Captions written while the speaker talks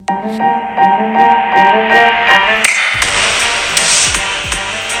Hello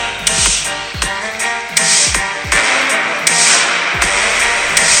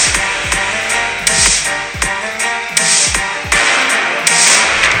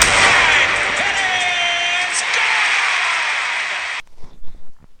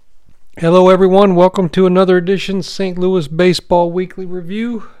everyone, welcome to another edition of St. Louis Baseball Weekly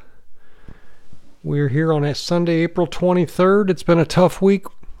Review. We're here on a Sunday, April 23rd. It's been a tough week.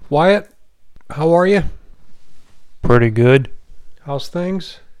 Wyatt, how are you? Pretty good. How's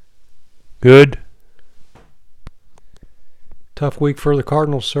things? Good. Tough week for the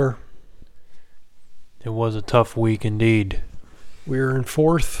Cardinals, sir. It was a tough week indeed. We're in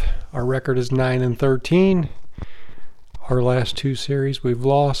fourth. Our record is 9-13. Our last two series we've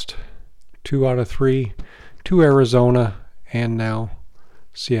lost. 2 out of 3 to Arizona and now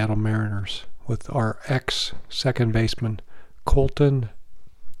Seattle Mariners with our ex-second baseman Colton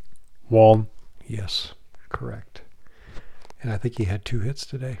Wald. Yes, correct. And I think he had 2 hits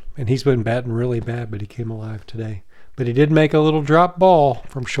today. And he's been batting really bad, but he came alive today. But he did make a little drop ball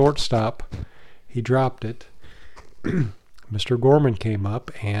from shortstop. He dropped it. Mr. Gorman came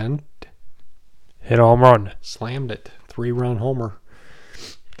up and hit a home run. Slammed it. 3-run homer.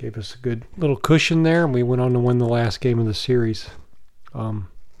 Gave us a good little cushion there, and we went on to win the last game of the series.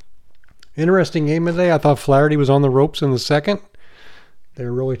 Interesting game today. I thought Flaherty was on the ropes in the second. They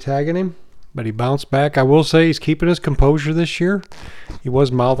were really tagging him, but he bounced back. I will say he's keeping his composure this year. He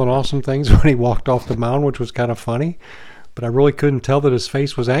was mouthing off some things when he walked off the mound, which was kind of funny, but I really couldn't tell that his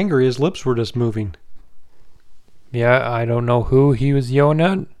face was angry. His lips were just moving. Yeah, I don't know who he was yelling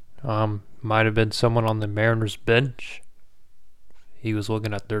at. Might have been someone on the Mariners bench. He was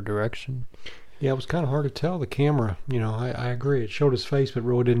looking at their direction. Yeah, it was kind of hard to tell. The camera, I agree. It showed his face, but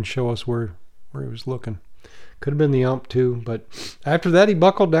really didn't show us where he was looking. Could have been the ump, too. But after that, he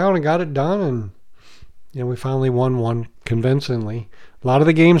buckled down and got it done. And, we finally won one convincingly. A lot of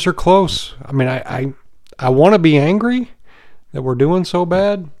the games are close. I mean, I want to be angry that we're doing so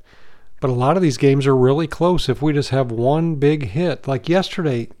bad. But a lot of these games are really close if we just have one big hit. Like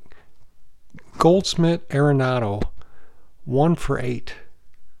yesterday, Goldschmidt, Arenado, 1 for 8.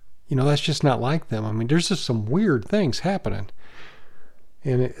 That's just not like them. I mean, there's just some weird things happening.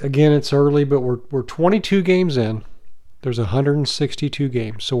 And again, it's early, but we're 22 games in. There's 162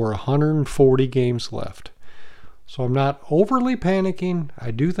 games, so we're 140 games left. So I'm not overly panicking. I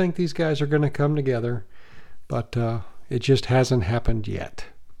do think these guys are going to come together, but it just hasn't happened yet.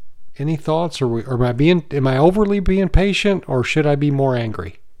 Any thoughts, or am I overly being patient, or should I be more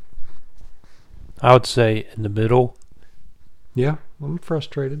angry? I would say in the middle. Yeah, I'm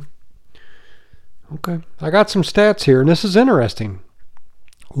frustrated. Okay, I got some stats here, and this is interesting.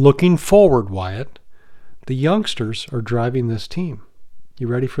 Looking forward, Wyatt, the youngsters are driving this team. You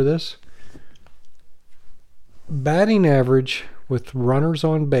ready for this? Batting average with runners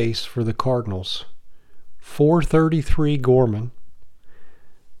on base for the Cardinals, 433 Gorman,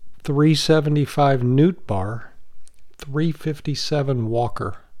 375 Nootbar, 357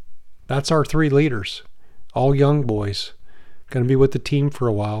 Walker. That's our 3 leaders, all young boys. Going to be with the team for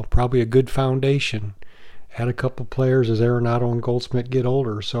a while. Probably a good foundation. Add a couple players as Arenado and Goldschmidt get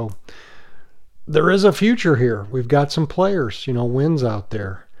older. So there is a future here. We've got some players, wins out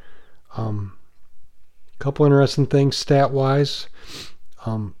there. Couple interesting things stat-wise.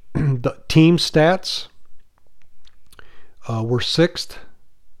 The team stats. We're 6th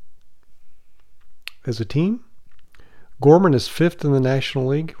as a team. Gorman is 5th in the National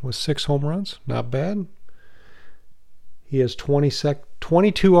League with 6 home runs. Not bad. He has 22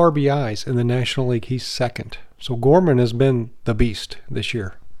 RBIs in the National League. He's 2nd. So Gorman has been the beast this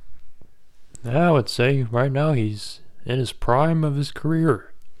year. I would say right now he's in his prime of his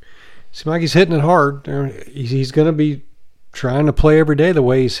career. Seems like he's hitting it hard. He's going to be trying to play every day the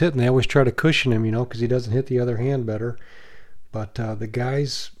way he's hitting. They always try to cushion him, because he doesn't hit the other hand better. But the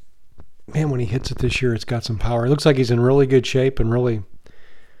guy's, man, when he hits it this year, it's got some power. It looks like he's in really good shape and really,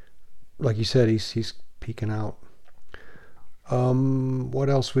 like you said, he's peaking out. What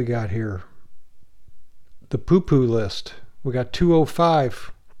else we got here? The poo-poo list. We got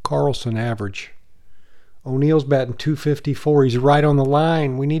 205 Carlson average. O'Neill's batting 254. He's right on the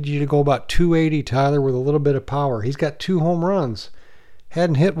line. We need you to go about 280, Tyler, with a little bit of power. He's got 2 home runs.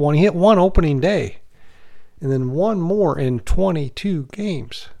 Hadn't hit one. He hit one opening day. And then one more in 22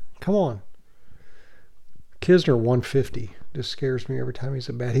 games. Come on. Kisner 150. Just scares me every time he's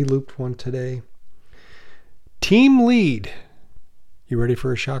at bat. He looped one today. Team lead. You ready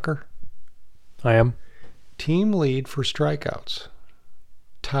for a shocker? I am. Team lead for strikeouts.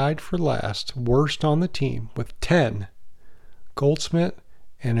 Tied for last, worst on the team with 10. Goldschmidt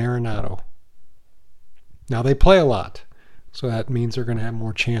and Arenado. Now they play a lot, so that means they're going to have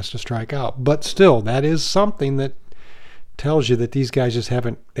more chance to strike out. But still, that is something that tells you that these guys just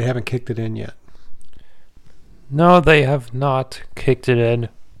haven't kicked it in yet. No, they have not kicked it in,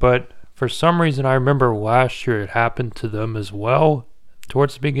 but for some reason I remember last year it happened to them as well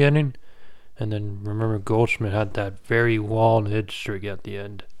towards the beginning. And then remember Goldschmidt had that very long hit streak at the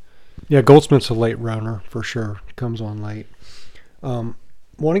end. Yeah, Goldschmidt's a late runner for sure. Comes on late. Want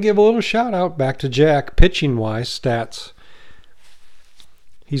to give a little shout out back to Jack, pitching wise stats.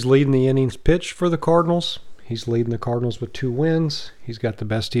 He's leading the innings pitched for the Cardinals. He's leading the Cardinals with 2 wins. He's got the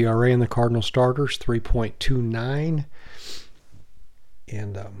best ERA in the Cardinal starters, 3.29.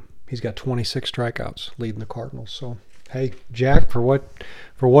 And he's got 26 strikeouts leading the Cardinals. So, hey, Jack, for what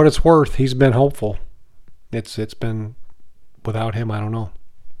it's worth, he's been hopeful. It's been, without him, I don't know.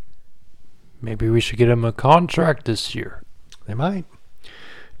 Maybe we should get him a contract this year. They might.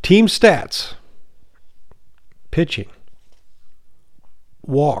 Team stats. Pitching.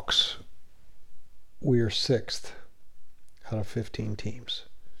 Walks. We are 6th out of 15 teams.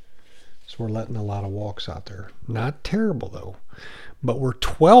 So we're letting a lot of walks out there. Not terrible, though. But we're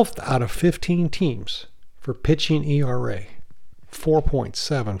 12th out of 15 teams for pitching ERA.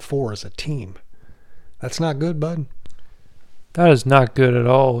 4.74 as a team. That's not good, bud. That is not good at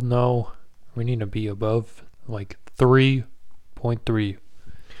all, no. We need to be above like 3.3.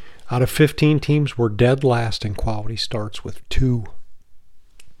 Out of 15 teams, we're dead last in quality starts with 2.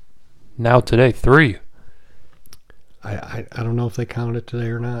 Now today, 3. I don't know if they counted it today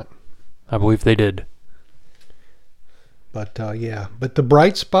or not. I believe they did. But, yeah. But the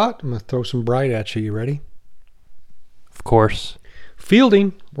bright spot, I'm going to throw some bright at you. You ready? Of course.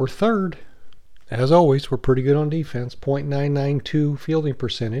 Fielding, we're 3rd. As always, we're pretty good on defense. .992 fielding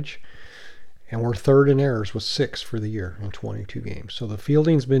percentage. And we're 3rd in errors with 6 for the year in 22 games. So the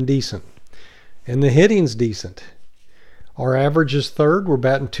fielding's been decent. And the hitting's decent. Our average is 3rd. We're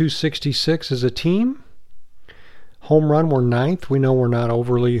batting .266 as a team. Home run, we're 9th. We know we're not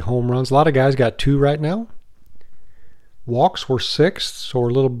overly home runs. A lot of guys got 2 right now. Walks, we're 6th, so we're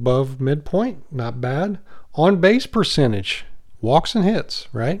a little above midpoint. Not bad. On base percentage, walks and hits,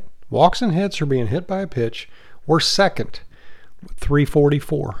 right? Walks and hits are being hit by a pitch. We're 2nd with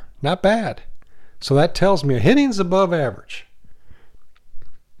 344. Not bad. So that tells me hitting's above average.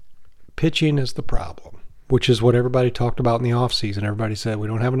 Pitching is the problem, which is what everybody talked about in the offseason. Everybody said, we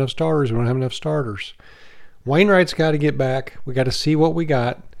don't have enough starters. We don't have enough starters. Wainwright's got to get back. We got to see what we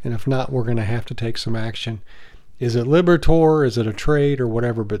got. And if not, we're going to have to take some action. Is it Liberatore? Is it a trade or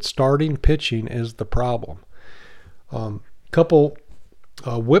whatever? But starting pitching is the problem. Couple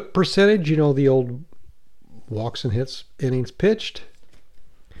whip percentage, the old walks and hits, innings pitched.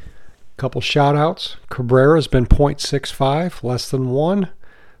 Couple shout-outs. Cabrera's been .65, less than 1.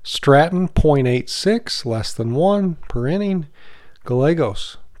 Stratton, .86, less than 1 per inning.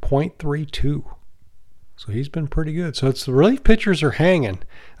 Gallegos, .32. So he's been pretty good. So it's the relief pitchers are hanging.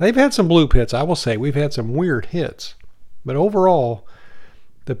 They've had some bloop hits. I will say we've had some weird hits. But overall,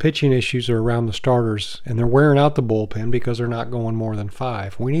 the pitching issues are around the starters, and they're wearing out the bullpen because they're not going more than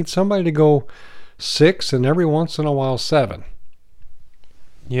 5. We need somebody to go 6 and every once in a while 7.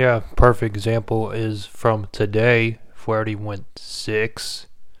 Yeah, perfect example is from today. Flaherty went 6,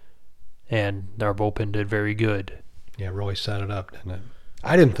 and our bullpen did very good. Yeah, really set it up, didn't it?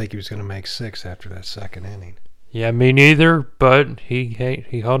 I didn't think he was going to make 6 after that second inning. Yeah, me neither, but he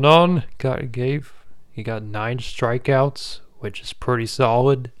held on. He got 9 strikeouts, which is pretty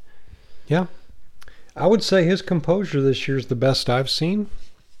solid. Yeah. I would say his composure this year is the best I've seen.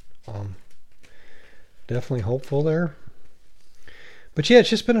 Definitely hopeful there. But yeah, it's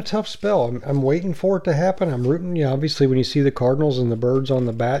just been a tough spell. I'm waiting for it to happen. I'm rooting. Yeah, obviously when you see the Cardinals and the birds on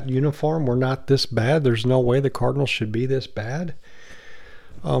the bat uniform, we're not this bad. There's no way the Cardinals should be this bad.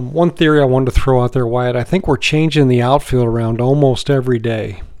 One theory I wanted to throw out there, Wyatt, I think we're changing the outfield around almost every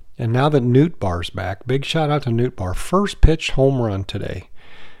day. And now that Nootbar's back, big shout out to Nootbar. First pitched home run today.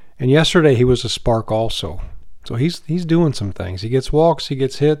 And yesterday he was a spark also. So he's doing some things. He gets walks, he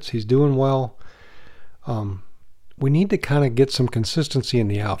gets hits, he's doing well. We need to kind of get some consistency in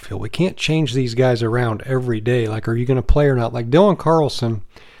the outfield. We can't change these guys around every day. Like, are you going to play or not? Like Dylan Carlson,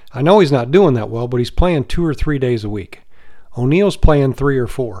 I know he's not doing that well, but he's playing 2 or 3 days a week. O'Neill's playing 3 or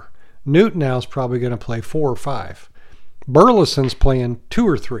 4. Newt now's probably going to play 4 or 5. Burleson's playing 2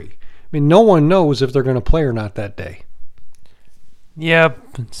 or 3. I mean, no one knows if they're going to play or not that day. Yeah,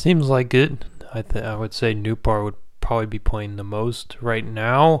 it seems like it. I would say Nootbar would probably be playing the most right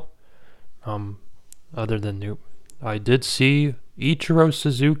now. Other than Noot, I did see Ichiro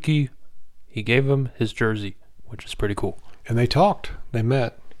Suzuki. He gave him his jersey, which is pretty cool. And they talked. They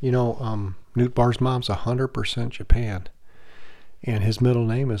met. Nootbar's mom's 100% Japan, and his middle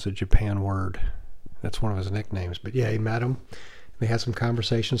name is a Japan word. That's one of his nicknames. But yeah, he met him. They had some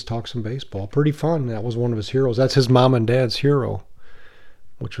conversations, talked some baseball. Pretty fun. That was one of his heroes. That's his mom and dad's hero,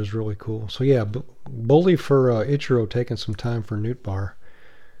 which was really cool. So yeah, bully for Ichiro taking some time for Nootbar.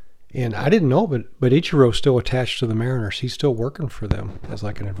 And I didn't know, but Ichiro's still attached to the Mariners. He's still working for them as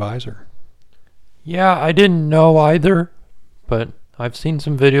like an advisor. Yeah, I didn't know either, but I've seen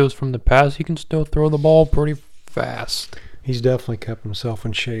some videos from the past. He can still throw the ball pretty fast. He's definitely kept himself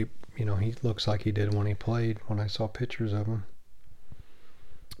in shape. He looks like he did when he played, when I saw pictures of him.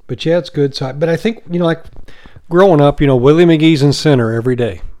 But yeah, it's good. But I think, like growing up, Willie McGee's in center every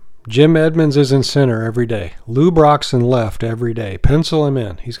day. Jim Edmonds is in center every day. Lou Brock's in left every day. Pencil him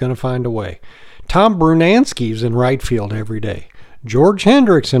in. He's going to find a way. Tom Brunansky's in right field every day. George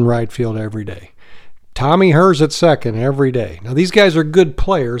Hendricks in right field every day. Tommy Hers at second every day. Now, these guys are good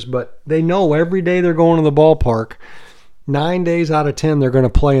players, but they know every day they're going to the ballpark, 9 days out of 10 they're going to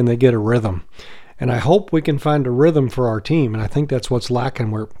play and they get a rhythm. And I hope we can find a rhythm for our team, and I think that's what's lacking.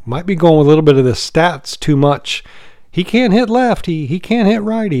 We might be going with a little bit of the stats too much. He can't hit lefty, he can't hit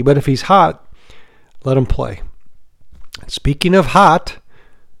righty, but if he's hot, let him play. Speaking of hot,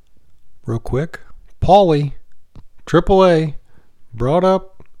 real quick, Paulie, AAA, brought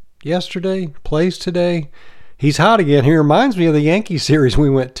up yesterday, plays today. He's hot again. He reminds me of the Yankee series we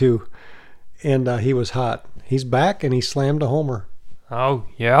went to, and he was hot. He's back, and he slammed a homer. Oh,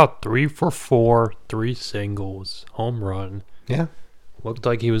 yeah, 3 for 4, 3 singles, home run. Yeah. Looked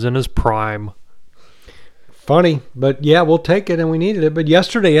like he was in his prime. Funny, but yeah, we'll take it, and we needed it. But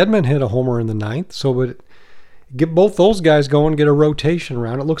yesterday, Edmund hit a homer in the ninth, so get both those guys going, get a rotation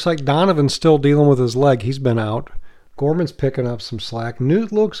around. It looks like Donovan's still dealing with his leg. He's been out. Gorman's picking up some slack.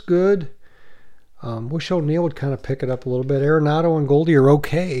 Newt looks good. Wish O'Neal would kind of pick it up a little bit. Arenado and Goldie are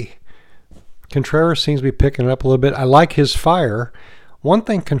okay. Contreras seems to be picking it up a little bit. I like his fire. One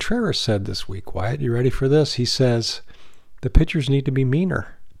thing Contreras said this week, Wyatt, you ready for this? He says the pitchers need to be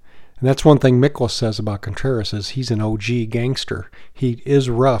meaner. And that's one thing Miklos says about Contreras is he's an OG gangster. He is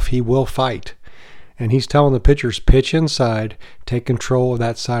rough. He will fight. And he's telling the pitchers, pitch inside, take control of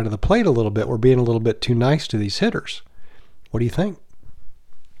that side of the plate a little bit. We're being a little bit too nice to these hitters. What do you think?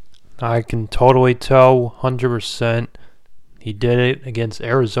 I can totally tell 100%. He did it against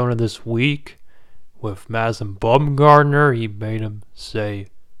Arizona this week with Madison Bumgarner. He made him say,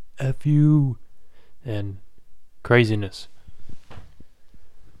 F you, and craziness.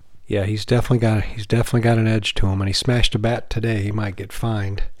 Yeah, he's definitely got an edge to him, and he smashed a bat today. He might get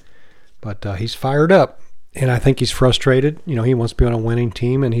fined, but he's fired up, and I think he's frustrated. He wants to be on a winning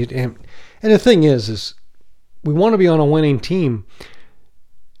team, and the thing is we want to be on a winning team,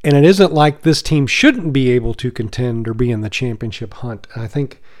 and it isn't like this team shouldn't be able to contend or be in the championship hunt. And I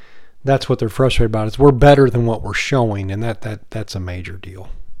think that's what they're frustrated about is we're better than what we're showing, and that's a major deal.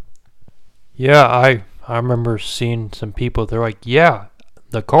 Yeah, I remember seeing some people. They're like, yeah.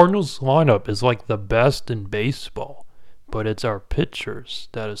 The Cardinals lineup is like the best in baseball, but it's our pitchers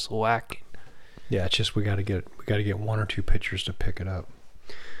that is lacking. Yeah, it's just we got to get one or two pitchers to pick it up.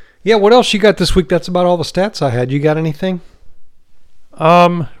 Yeah, what else you got this week? That's about all the stats I had. You got anything?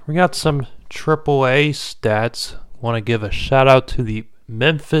 We got some AAA stats. Want to give a shout out to the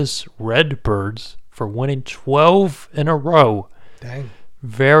Memphis Redbirds for winning 12 in a row. Dang.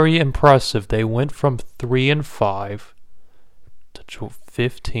 Very impressive. They went from 3-5 to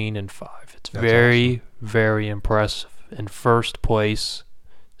 15-5. It's very, awesome. Very impressive. In first place.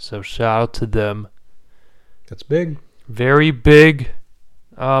 So shout out to them. That's big. Very big.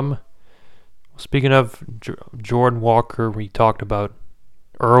 Speaking of Jordan Walker, we talked about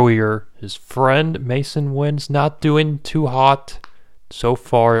earlier. His friend Mason Wynn's not doing too hot so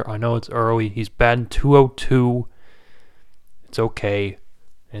far. I know it's early. He's batting .202. It's okay.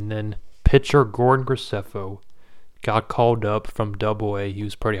 And then pitcher Gordon Graceffo got called up from Double-A. He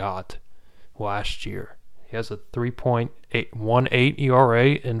was pretty hot last year. He has a 3.18 ERA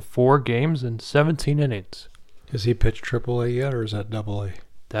in 4 games and 17 innings. Has he pitched Triple-A yet, or is that Double-A?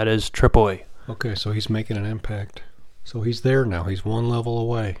 That is Triple-A. Okay, so he's making an impact. So he's there now. He's one level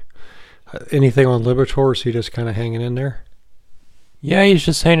away. Anything on Liberatore, or is he just kind of hanging in there? Yeah, he's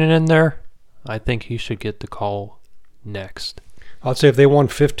just hanging in there. I think he should get the call next. I'd say if they won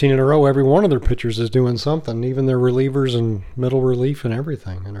 15 in a row, every one of their pitchers is doing something, even their relievers and middle relief and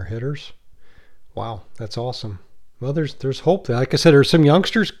everything, and their hitters. Wow, that's awesome. Well, there's hope there. Like I said, there's some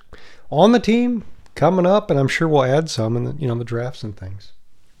youngsters on the team coming up, and I'm sure we'll add some in the drafts and things.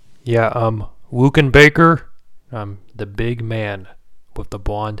 Yeah, Luken Baker, the big man with the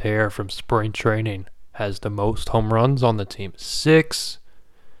blonde hair from spring training, has the most home runs on the team. 6.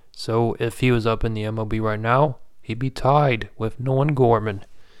 So if he was up in the MLB right now, he'd be tied with Nolan Gorman.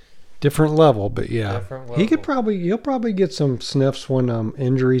 Different level, but yeah. Different level. He'll probably get some sniffs when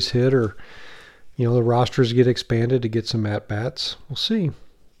injuries hit or, the rosters get expanded to get some at-bats. We'll see.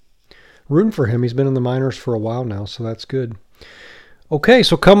 Rooting for him. He's been in the minors for a while now, so that's good. Okay,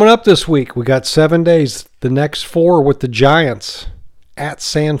 so coming up this week, we got 7 days. The next 4 with the Giants at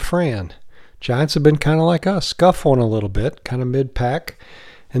San Fran. Giants have been kind of like us, scuffling a little bit, kind of mid-pack.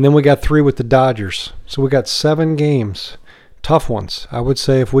 And then we got 3 with the Dodgers. So we got 7 games. Tough ones. I would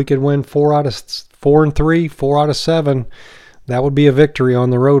say if we could win 4 out of 4 and 3, 4 out of 7, that would be a victory on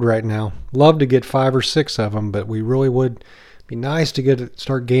the road right now. Love to get 5 or 6 of them, but we really would be nice to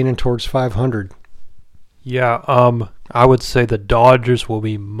start gaining towards 500. Yeah, I would say the Dodgers will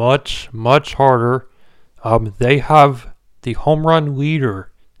be much, much harder. They have the home run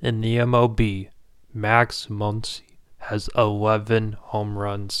leader in the MLB, Max Muncy, has 11 home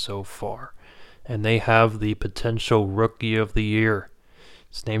runs so far. And they have the potential Rookie of the Year.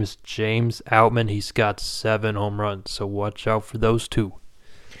 His name is James Outman. He's got 7 home runs, so watch out for those 2.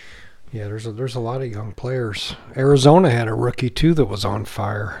 Yeah, there's a lot of young players. Arizona had a rookie, too, that was on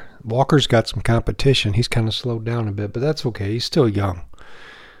fire. Walker's got some competition. He's kind of slowed down a bit, but that's okay. He's still young.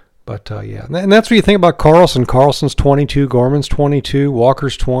 But, yeah, and that's what you think about Carlson. Carlson's 22, Gorman's 22,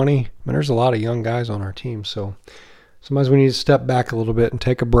 Walker's 20. I mean, there's a lot of young guys on our team, so sometimes we need to step back a little bit and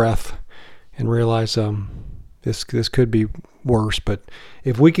take a breath and realize this could be worse. But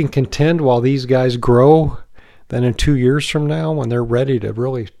if we can contend while these guys grow, then in 2 years from now, when they're ready to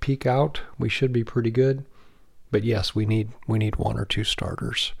really peak out, we should be pretty good. But yes, we need 1 or 2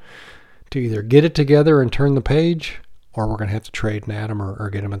 starters to either get it together and turn the page, or we're going to have to trade and add them or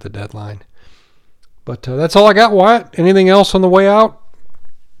get them at the deadline. But that's all I got, Wyatt. Anything else on the way out?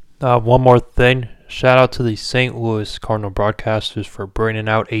 One more thing. Shout out to the St. Louis Cardinal broadcasters for bringing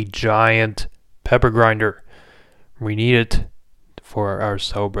out a giant pepper grinder. We need it for our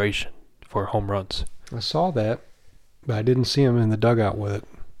celebration for home runs. I saw that, but I didn't see him in the dugout with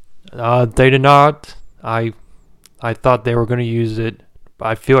it. They did not. I thought they were going to use it.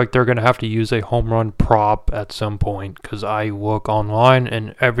 I feel like they're going to have to use a home run prop at some point because I look online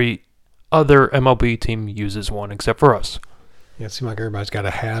and every other MLB team uses one except for us. Yeah, it seems like everybody's got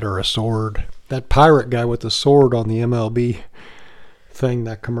a hat or a sword. That pirate guy with the sword on the MLB thing,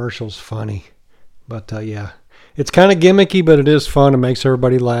 that commercial's funny. But, yeah, it's kind of gimmicky, but it is fun. It makes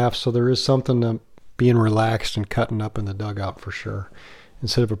everybody laugh, so there is something to being relaxed and cutting up in the dugout for sure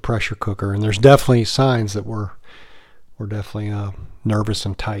instead of a pressure cooker. And there's definitely signs that we're definitely nervous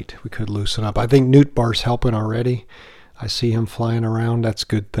and tight. We could loosen up. I think Nootbar's helping already. I see him flying around. That's a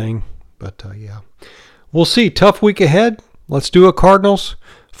good thing. But, yeah. We'll see. Tough week ahead. Let's do it, Cardinals.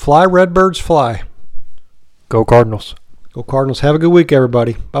 Fly, Redbirds, fly. Go Cardinals. Go Cardinals. Have a good week,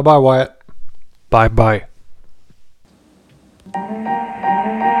 everybody. Bye-bye, Wyatt. Bye-bye.